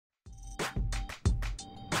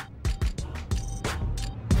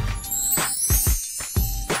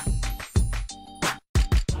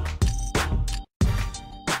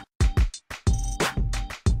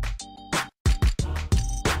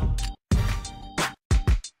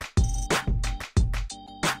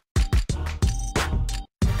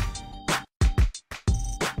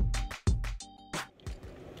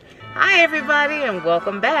Hi everybody and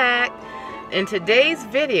welcome back. In today's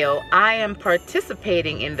video, I am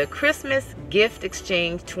participating in the Christmas Gift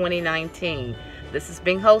Exchange 2019. This is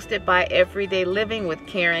being hosted by Everyday Living with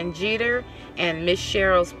Karen Jeter and Miss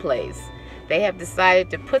Cheryl's Place. They have decided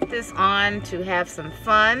to put this on to have some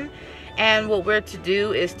fun, and what we're to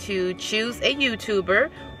do is to choose a YouTuber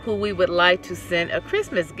who we would like to send a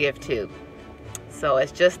Christmas gift to. So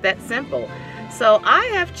it's just that simple. So I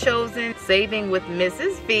have chosen Saving with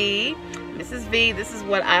Mrs. V. Mrs. V, this is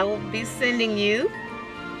what I will be sending you.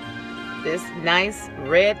 This nice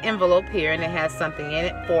red envelope here, and it has something in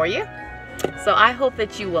it for you. So I hope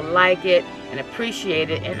that you will like it and appreciate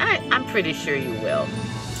it, and I'm pretty sure you will.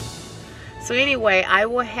 So anyway, I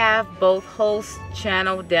will have both hosts'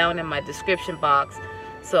 channel down in my description box.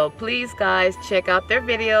 So please guys, check out their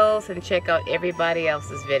videos and check out everybody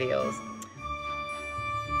else's videos.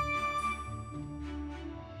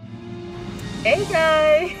 Hey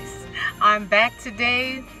guys, I'm back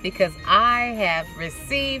today because I have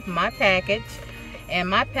received my package, and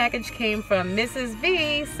my package came from Mrs.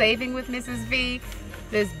 V, Saving with Mrs. V.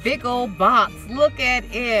 This big old box, look at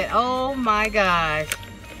it, oh my gosh.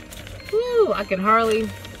 Whew, I can hardly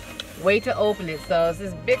wait to open it. So it's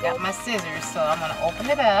this big, got my scissors, so I'm gonna open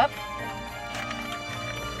it up.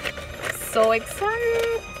 So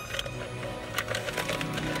excited.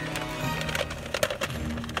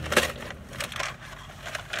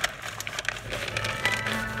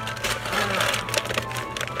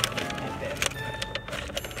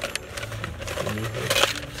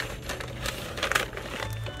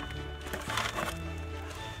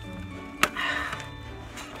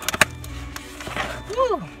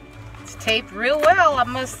 Whew. It's taped real well, I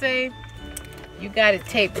must say. You got it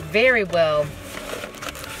taped very well.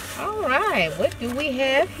 All right, what do we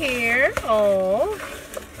have here? Oh,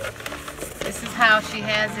 this is how she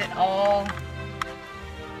has it all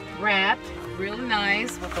wrapped, real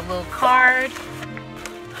nice, with a little card.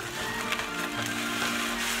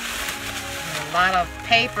 A lot of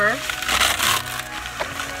paper.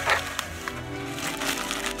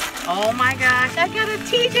 Oh my gosh, I got a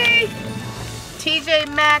TJ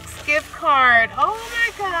Maxx gift card. Oh my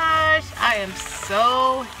gosh, I am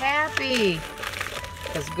so happy.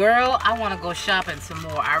 Because girl, I want to go shopping some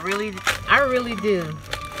more. I really do.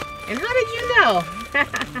 And how did you know?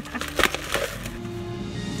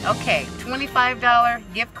 Okay, $25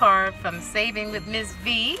 gift card from Saving with Miss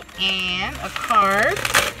V, and a card.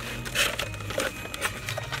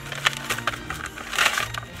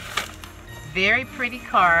 Very pretty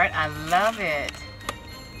card. I love it.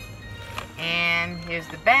 And here's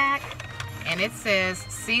the back, and it says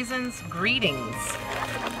Season's Greetings.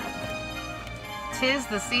 'Tis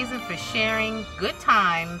the season for sharing good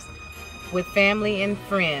times with family and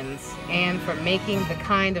friends, and for making the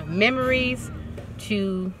kind of memories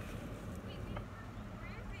to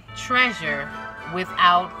treasure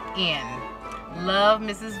without end. Love,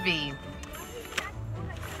 Mrs. V.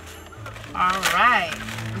 All right,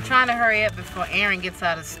 I'm trying to hurry up before Aaron gets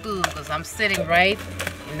out of school, because I'm sitting right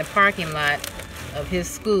in the parking lot of his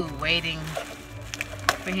school waiting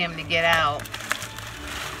for him to get out.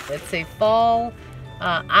 Let's say fall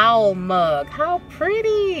owl mug. How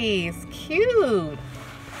pretty. It's cute. Ooh.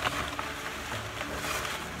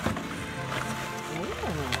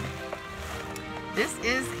 This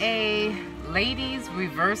is a ladies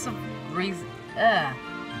reversible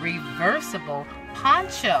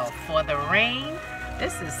poncho for the rain.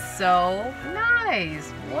 This is so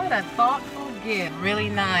nice. What a thoughtful gift. Really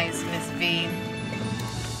nice, Miss V.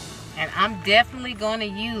 And I'm definitely going to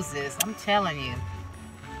use this. I'm telling you.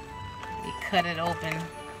 You cut it open.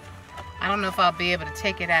 I don't know if I'll be able to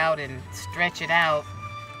take it out and stretch it out.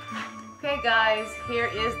 Okay guys, here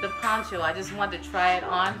is the poncho. I just wanted to try it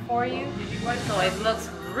on for you. So it looks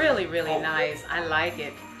really, really nice. I like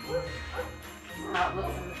it. This is how it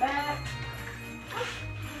looks in the back.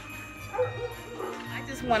 I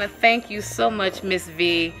just want to thank you so much, Miss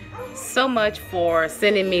V, so much for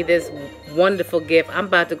sending me this wonderful gift. I'm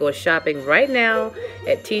about to go shopping right now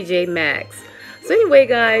at TJ Maxx. So anyway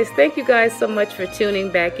guys, thank you guys so much for tuning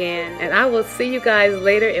back in, and I will see you guys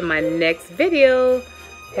later in my next video.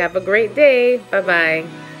 Have a great day. Bye-bye.